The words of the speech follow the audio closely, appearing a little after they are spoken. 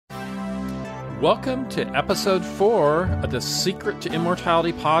Welcome to episode 4 of the Secret to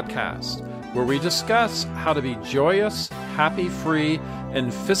Immortality Podcast, where we discuss how to be joyous, happy, free,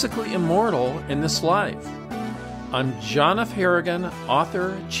 and physically immortal in this life. I'm John F. Harrigan,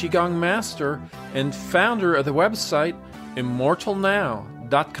 author, qigong master, and founder of the website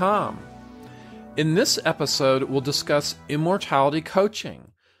immortalnow.com. In this episode, we'll discuss Immortality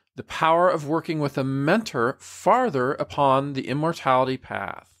Coaching, the power of working with a mentor farther upon the immortality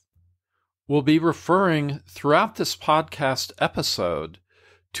path. We'll be referring throughout this podcast episode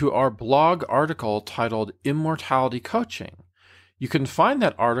to our blog article titled Immortality Coaching. You can find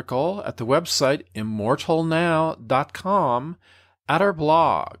that article at the website immortalnow.com at our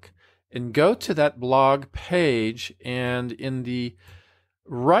blog. And go to that blog page, and in the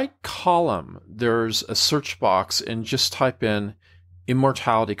right column, there's a search box, and just type in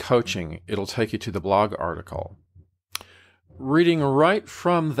Immortality Coaching. It'll take you to the blog article. Reading right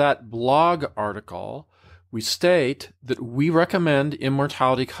from that blog article, we state that we recommend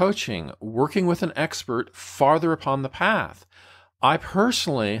Immortality Coaching, working with an expert farther upon the path. I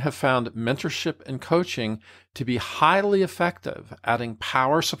personally have found mentorship and coaching to be highly effective, adding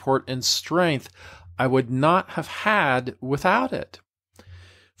power, support, and strength I would not have had without it.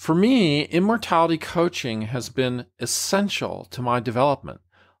 For me, Immortality Coaching has been essential to my development.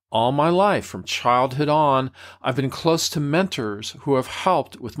 All my life, from childhood on, I've been close to mentors who have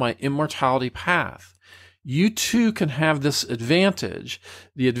helped with my immortality path. You too can have this advantage,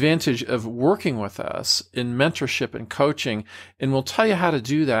 the advantage of working with us in mentorship and coaching, and we'll tell you how to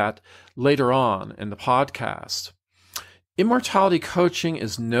do that later on in the podcast. Immortality Coaching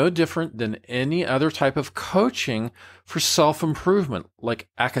is no different than any other type of coaching for self-improvement, like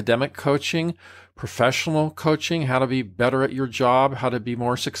academic coaching, professional coaching, how to be better at your job, how to be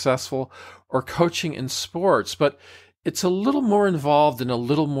more successful, or coaching in sports. But it's a little more involved and a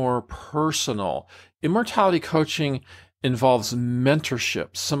little more personal. Immortality Coaching involves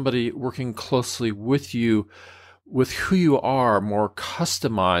mentorship, somebody working closely with you, with who you are, more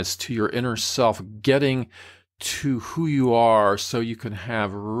customized to your inner self, getting to who you are so you can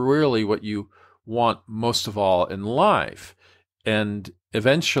have really what you want most of all in life, and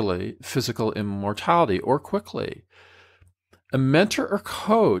eventually physical immortality, or quickly. A mentor or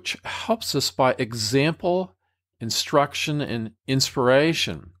coach helps us by example, instruction, and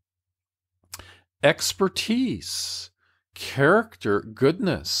inspiration. Expertise, character,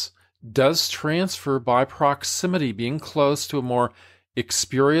 goodness does transfer by proximity, being close to a more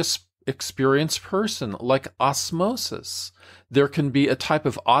experienced person, like osmosis. There can be a type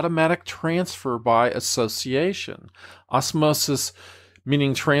of automatic transfer by association. Osmosis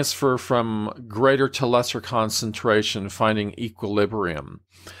meaning transfer from greater to lesser concentration, finding equilibrium.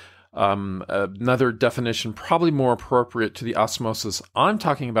 Another definition, probably more appropriate to the osmosis I'm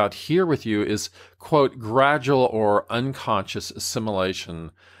talking about here with you, is, quote, gradual or unconscious assimilation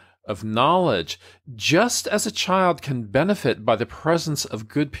of knowledge. Just as a child can benefit by the presence of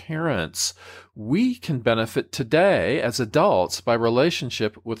good parents, we can benefit today as adults by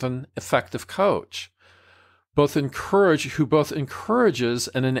relationship with an effective coach, who both encourages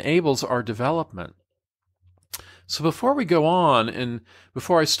and enables our development. So before we go on, and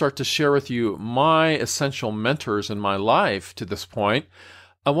before I start to share with you my essential mentors in my life to this point,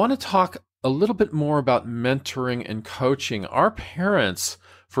 I want to talk a little bit more about mentoring and coaching. Our parents,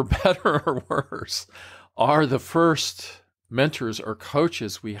 for better or worse, are the first mentors or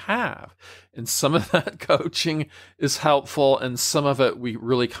coaches we have. And some of that coaching is helpful, and some of it we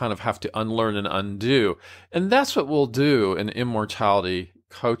really kind of have to unlearn and undo. And that's what we'll do in Immortality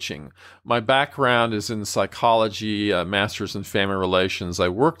Coaching. My background is in psychology, master's in family relations. I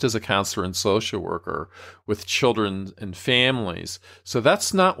worked as a counselor and social worker with children and families. So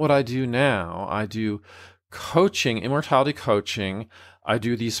that's not what I do now. I do coaching, Immortality Coaching. I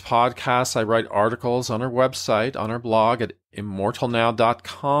do these podcasts. I write articles on our website, on our blog at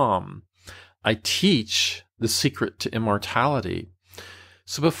immortalnow.com. I teach the secret to immortality.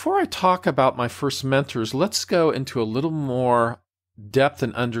 So before I talk about my first mentors, let's go into a little more depth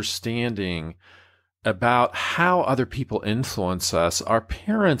and understanding about how other people influence us. Our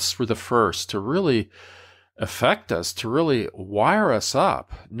parents were the first to really affect us, to really wire us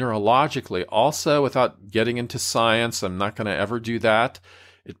up neurologically. Also, without getting into science, I'm not going to ever do that.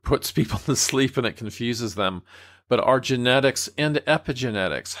 It puts people to sleep and it confuses them. But our genetics and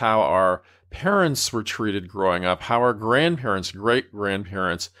epigenetics, how our parents were treated growing up, how our grandparents,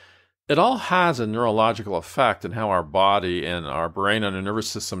 great-grandparents, it all has a neurological effect in how our body and our brain and our nervous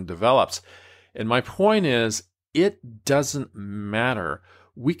system develops. And my point is, it doesn't matter.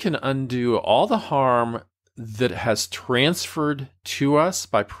 We can undo all the harm that has transferred to us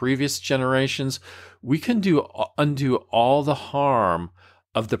by previous generations, we can undo all the harm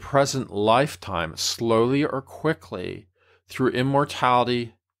of the present lifetime, slowly or quickly, through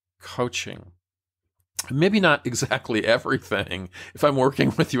immortality coaching. Maybe not exactly everything if I'm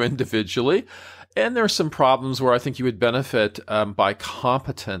working with you individually. And there are some problems where I think you would benefit by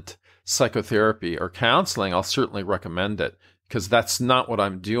competent psychotherapy or counseling. I'll certainly recommend it, because that's not what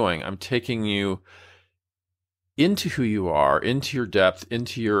I'm doing. I'm taking you into who you are, into your depth,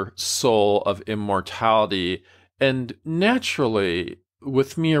 into your soul of immortality. And naturally,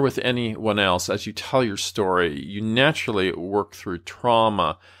 with me or with anyone else, as you tell your story, you naturally work through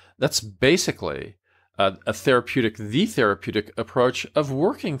trauma. That's basically the therapeutic approach of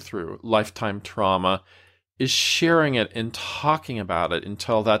working through lifetime trauma, is sharing it and talking about it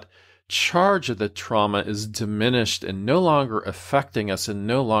until that charge of the trauma is diminished and no longer affecting us and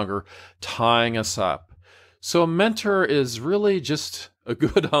no longer tying us up. So a mentor is really just a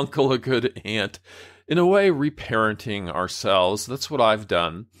good uncle, a good aunt, in a way reparenting ourselves. That's what I've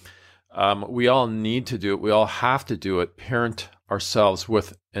done. We all need to do it. We all have to do it. Parent ourselves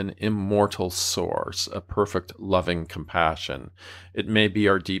with an immortal source, a perfect, loving compassion. It may be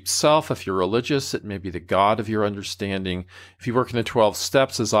our deep self. If you're religious, it may be the God of your understanding. If you work in the 12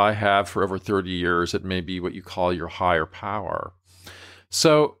 steps, as I have for over 30 years, it may be what you call your higher power.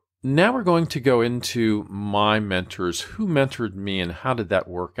 So now we're going to go into my mentors. Who mentored me and how did that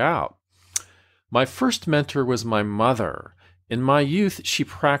work out? My first mentor was my mother. In my youth, she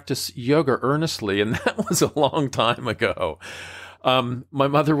practiced yoga earnestly, and that was a long time ago. My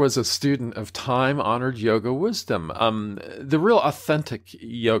mother was a student of time-honored yoga wisdom, the real authentic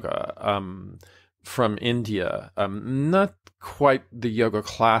yoga from India. Not quite the yoga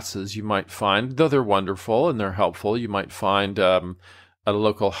classes you might find, though they're wonderful and they're helpful. You might find at a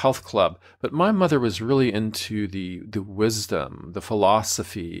local health club. But my mother was really into the wisdom, the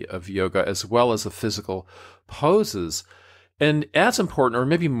philosophy of yoga, as well as the physical poses. And as important, or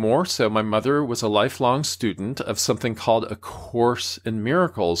maybe more so, my mother was a lifelong student of something called A Course in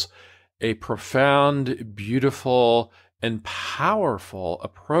Miracles, a profound, beautiful, and powerful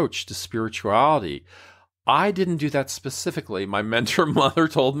approach to spirituality. I didn't do that specifically. My mentor mother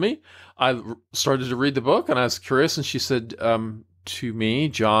told me. I started to read the book, and I was curious, and she said to me,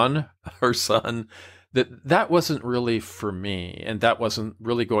 John, her son, that wasn't really for me, and that wasn't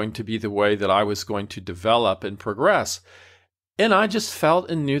really going to be the way that I was going to develop and progress. And I just felt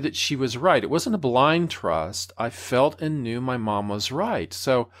and knew that she was right. It wasn't a blind trust. I felt and knew my mom was right.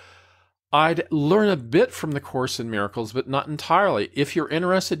 So I'd learn a bit from the Course in Miracles, but not entirely. If you're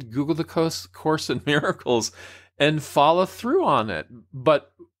interested, Google the Course in Miracles and follow through on it.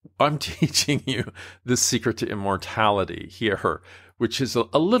 But I'm teaching you the secret to immortality here, which is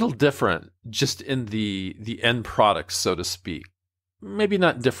a little different just in the end product, so to speak. Maybe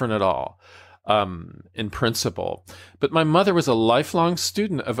not different at all. In principle. But my mother was a lifelong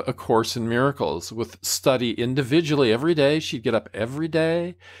student of A Course in Miracles, with study individually every day. She'd get up every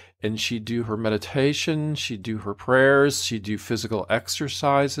day and she'd do her meditation, she'd do her prayers, she'd do physical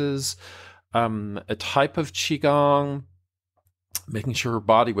exercises, a type of qigong, making sure her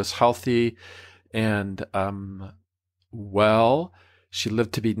body was healthy and well. She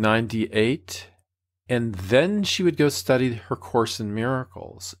lived to be 98. And then she would go study her Course in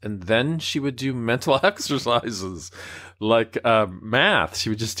Miracles. And then she would do mental exercises like math. She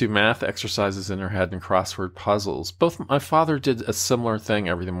would just do math exercises in her head and crossword puzzles. Both my father did a similar thing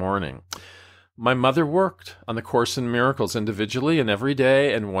every morning. My mother worked on the Course in Miracles individually and every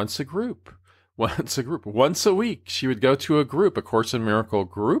day and once a group. Once a week, she would go to a group, a Course in Miracle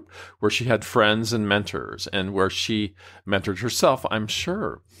group, where she had friends and mentors and where she mentored herself, I'm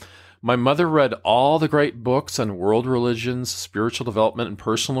sure. My mother read all the great books on world religions, spiritual development, and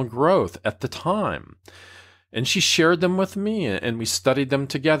personal growth at the time. And she shared them with me, and we studied them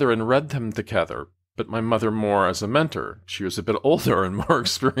together and read them together. But my mother more as a mentor. She was a bit older and more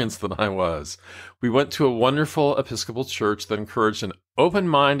experienced than I was. We went to a wonderful Episcopal church that encouraged an open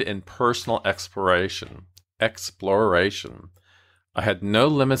mind and personal exploration. I had no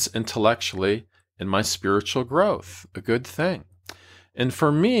limits intellectually in my spiritual growth, a good thing. And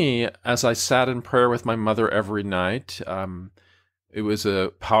for me, as I sat in prayer with my mother every night, it was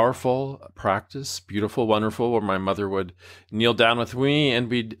a powerful practice, beautiful, wonderful, where my mother would kneel down with me and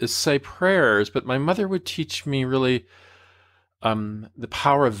we'd say prayers. But my mother would teach me really the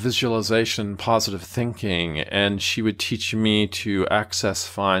power of visualization, positive thinking. And she would teach me to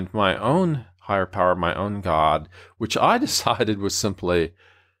find my own higher power, my own God, which I decided was simply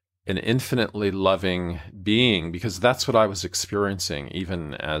an infinitely loving being, because that's what I was experiencing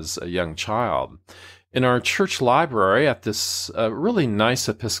even as a young child. In our church library at this really nice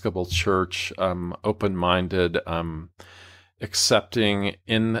Episcopal church, open-minded, accepting,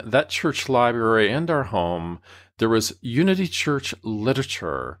 in that church library and our home, there was Unity Church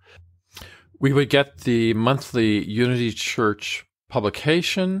literature. We would get the monthly Unity Church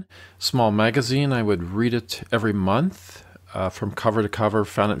publication, small magazine. I would read it every month from cover to cover,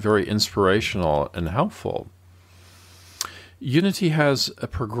 found it very inspirational and helpful. Unity has a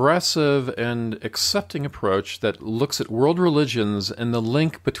progressive and accepting approach that looks at world religions and the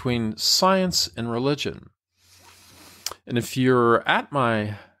link between science and religion. And if you're at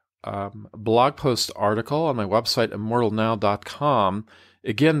my blog post article on my website, immortalnow.com,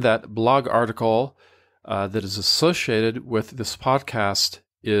 again, that blog article that is associated with this podcast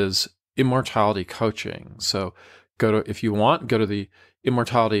is Immortality Coaching. So if you want, go to the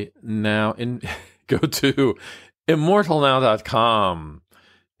Immortality Now, go to immortalnow.com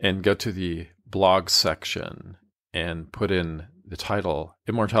and go to the blog section and put in the title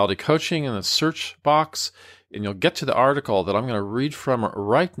Immortality Coaching in the search box, and you'll get to the article that I'm going to read from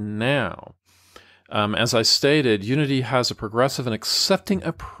right now. As I stated, Unity has a progressive and accepting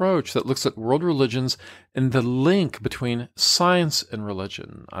approach that looks at world religions and the link between science and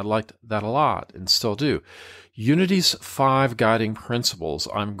religion. I liked that a lot and still do. Unity's 5 guiding principles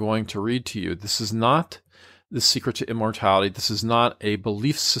I'm going to read to you. This is not the secret to immortality. This is not a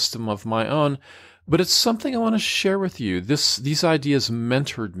belief system of my own, but it's something I want to share with you. These ideas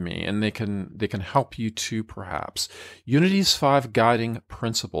mentored me, and they can help you too, perhaps. Unity's 5 guiding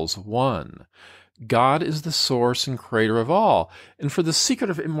principles. 1, God is the source and creator of all. And for the secret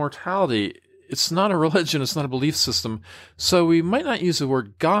of immortality, it's not a religion, it's not a belief system. So we might not use the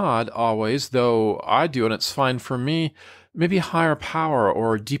word God always, though I do, and it's fine for me. Maybe a higher power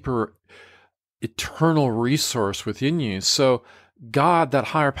or a deeper eternal resource within you. So God, that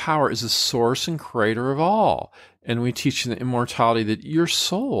higher power, is the source and creator of all. And we teach in the immortality that your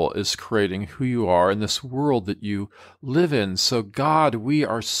soul is creating who you are in this world that you live in. So God,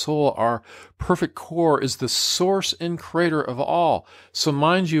 our soul, our perfect core, is the source and creator of all. So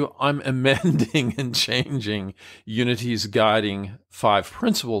mind you, I'm amending and changing Unity's guiding 5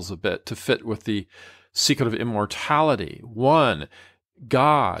 principles a bit to fit with the secret of immortality. 1,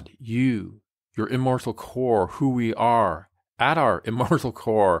 God, your immortal core, who we are, at our immortal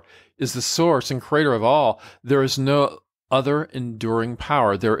core, is the source and creator of all. There is no other enduring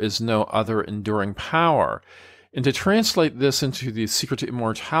power. There is no other enduring power. And to translate this into the secret to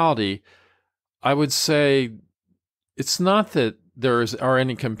immortality, I would say it's not that there are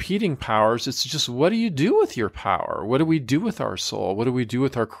any competing powers. It's just, what do you do with your power? What do we do with our soul? What do we do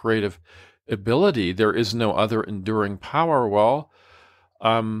with our creative ability? There is no other enduring power. Well,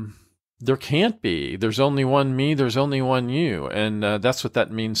 there can't be. There's only one me. There's only one you. And that's what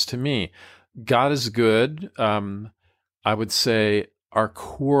that means to me. God is good. I would say our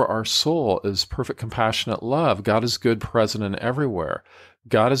core, our soul, is perfect, compassionate love. God is good, present, and everywhere.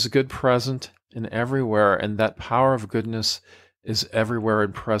 God is good, present, and everywhere. And that power of goodness is everywhere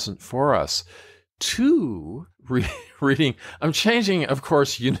and present for us. 2, reading, I'm changing, of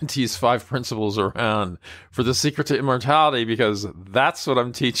course, Unity's 5 principles around for the secret to immortality, because that's what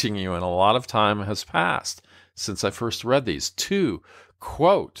I'm teaching you, and a lot of time has passed since I first read these. 2,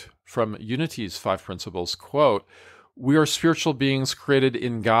 quote from Unity's 5 principles, quote, "We are spiritual beings created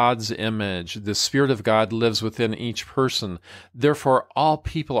in God's image. The Spirit of God lives within each person. Therefore, all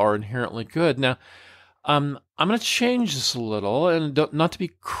people are inherently good." Now, I'm going to change this a little, and not to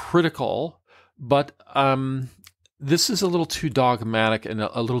be critical, but this is a little too dogmatic and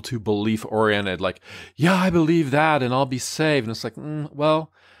a little too belief-oriented. Like, yeah, I believe that, and I'll be saved. And it's like,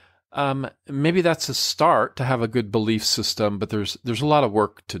 maybe that's a start to have a good belief system, but there's a lot of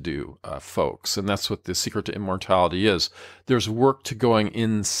work to do, folks. And that's what the secret to immortality is. There's work to going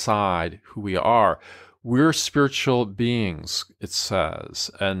inside who we are. We're spiritual beings, it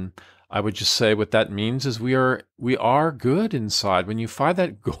says. And I would just say what that means is we are good inside. When you find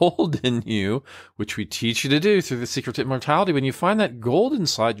that gold in you, which we teach you to do through the secret to immortality, when you find that gold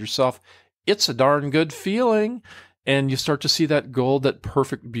inside yourself, it's a darn good feeling. And you start to see that gold, that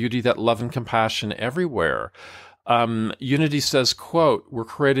perfect beauty, that love and compassion everywhere. Unity says, quote, "We're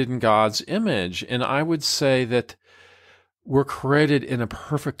created in God's image." And I would say that we're created in a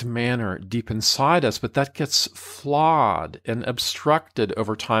perfect manner deep inside us, but that gets flawed and obstructed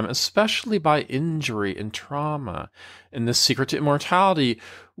over time, especially by injury and trauma. In the secret to immortality,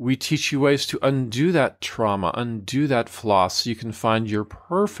 we teach you ways to undo that trauma, undo that flaw, so you can find your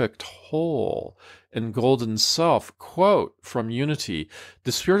perfect whole and golden self. Quote from Unity,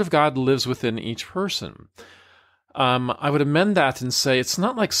 "The Spirit of God lives within each person." I would amend that and say it's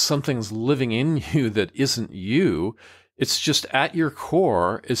not like something's living in you that isn't you. It's just at your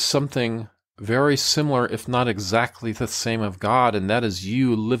core is something very similar, if not exactly the same of God, and that is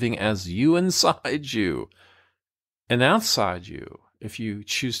you living as you inside you and outside you, if you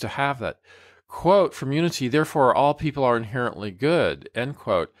choose to have that. Quote from Unity, therefore all people are inherently good, end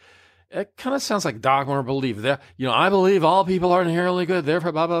quote. It kind of sounds like dogma or belief. I believe all people are inherently good,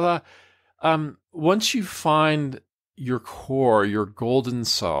 therefore blah, blah, blah. Once you find your core, your golden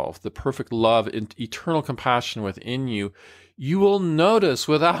self, the perfect love and eternal compassion within you, you will notice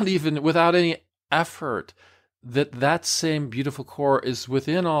without any effort that same beautiful core is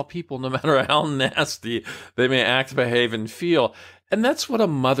within all people, no matter how nasty they may act, behave, and feel. And that's what a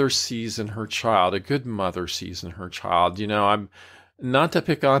mother sees in her child. A good mother sees in her child. I'm not to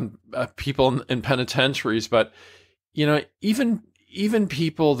pick on people in penitentiaries, but even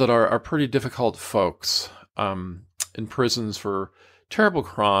people that are pretty difficult folks in prisons for terrible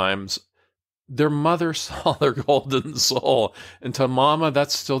crimes, their mother saw their golden soul. And to mama,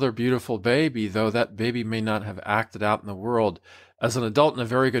 that's still their beautiful baby, though that baby may not have acted out in the world as an adult in a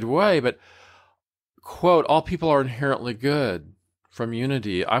very good way. But, quote, all people are inherently good from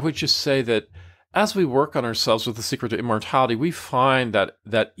Unity. I would just say that as we work on ourselves with the secret to immortality, we find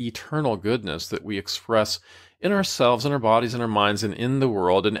that eternal goodness that we express in ourselves, in our bodies, in our minds, and in the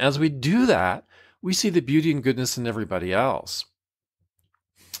world. And as we do that, we see the beauty and goodness in everybody else.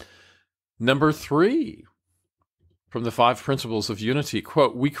 Number 3, from the 5 principles of Unity,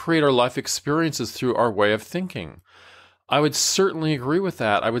 quote, we create our life experiences through our way of thinking. I would certainly agree with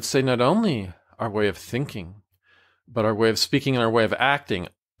that. I would say not only our way of thinking, but our way of speaking and our way of acting.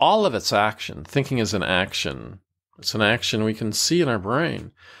 All of it's action. Thinking is an action. It's an action we can see in our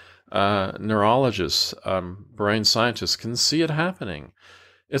brain. Neurologists, brain scientists can see it happening.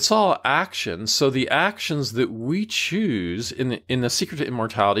 It's all action. So the actions that we choose in the secret to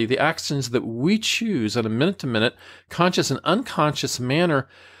immortality, the actions that we choose on a minute-to-minute, conscious and unconscious manner,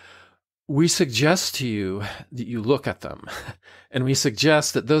 we suggest to you that you look at them. And we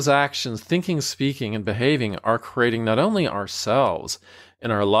suggest that those actions, thinking, speaking, and behaving, are creating not only ourselves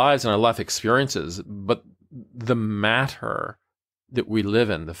and our lives and our life experiences, but the matter that we live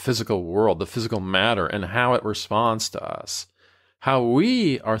in, the physical world, the physical matter, and how it responds to us. How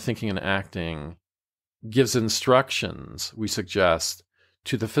we are thinking and acting gives instructions, we suggest,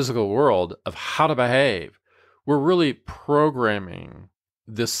 to the physical world of how to behave. We're really programming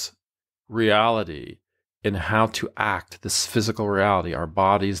this reality in how to act, this physical reality, our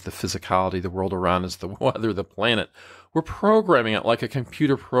bodies, the physicality, the world around us, the weather, the planet. We're programming it like a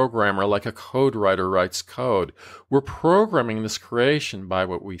computer programmer, like a code writer writes code. We're programming this creation by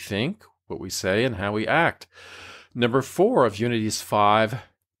what we think, what we say, and how we act. Number 4 of Unity's 5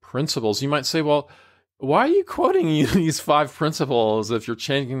 principles. You might say, well, why are you quoting Unity's 5 principles if you're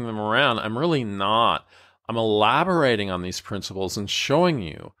changing them around? I'm really not. I'm elaborating on these principles and showing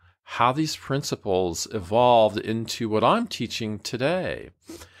you how these principles evolved into what I'm teaching today.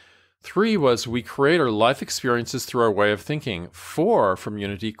 3 was we create our life experiences through our way of thinking. 4 from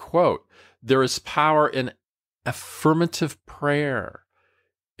Unity, quote, there is power in affirmative prayer.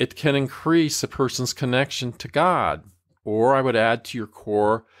 It can increase a person's connection to God. Or I would add to your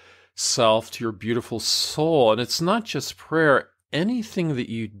core self, to your beautiful soul. And it's not just prayer. Anything that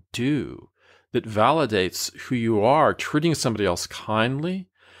you do that validates who you are, treating somebody else kindly,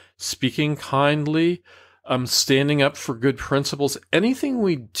 speaking kindly, standing up for good principles, anything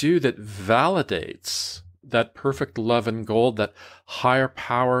we do that validates that perfect love and gold, that higher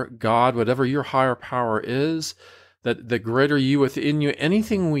power, God, whatever your higher power is, that the greater you within you,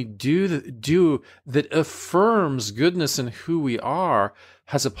 anything we do that affirms goodness in who we are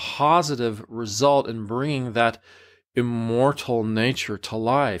has a positive result in bringing that immortal nature to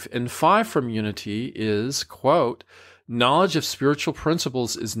life. And 5 from Unity is, quote, knowledge of spiritual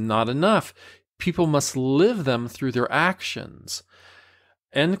principles is not enough. People must live them through their actions,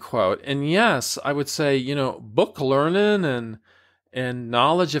 end quote. And yes, I would say, book learning and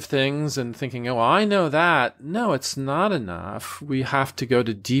knowledge of things and thinking, oh, I know that. No, it's not enough. We have to go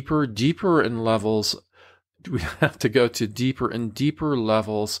to deeper in levels. We have to go to deeper and deeper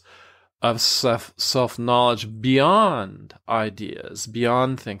levels of self-knowledge beyond ideas,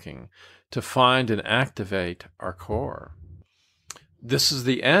 beyond thinking, to find and activate our core. This is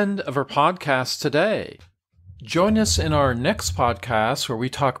the end of our podcast today. Join us in our next podcast where we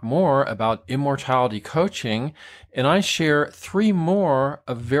talk more about Immortality Coaching, and I share 3 more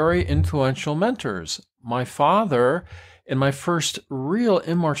of very influential mentors. My father and my first real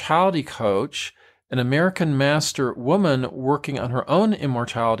immortality coach, an American master woman working on her own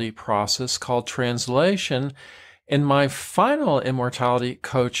immortality process called translation, and my final immortality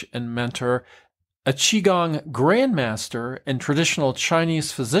coach and mentor, a qigong grandmaster and traditional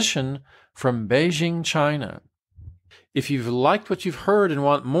Chinese physician from Beijing, China. If you've liked what you've heard and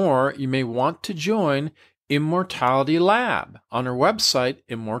want more, you may want to join Immortality Lab on our website,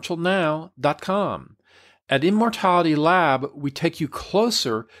 immortalnow.com. At Immortality Lab, we take you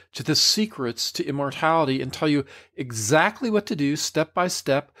closer to the secrets to immortality and tell you exactly what to do step by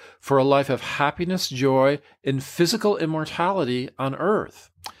step for a life of happiness, joy, and physical immortality on Earth.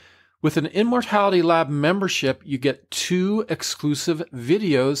 With an Immortality Lab membership, you get 2 exclusive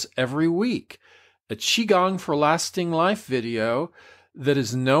videos every week. A Qigong for Lasting Life video that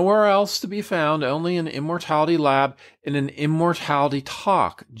is nowhere else to be found, only in Immortality Lab, and an Immortality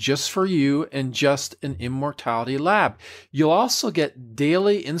Talk just for you and just in Immortality Lab. You'll also get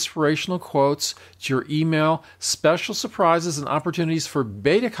daily inspirational quotes to your email, special surprises, and opportunities for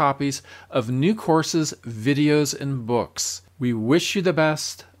beta copies of new courses, videos, and books. We wish you the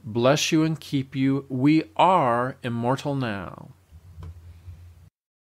best, bless you, and keep you. We are immortal now.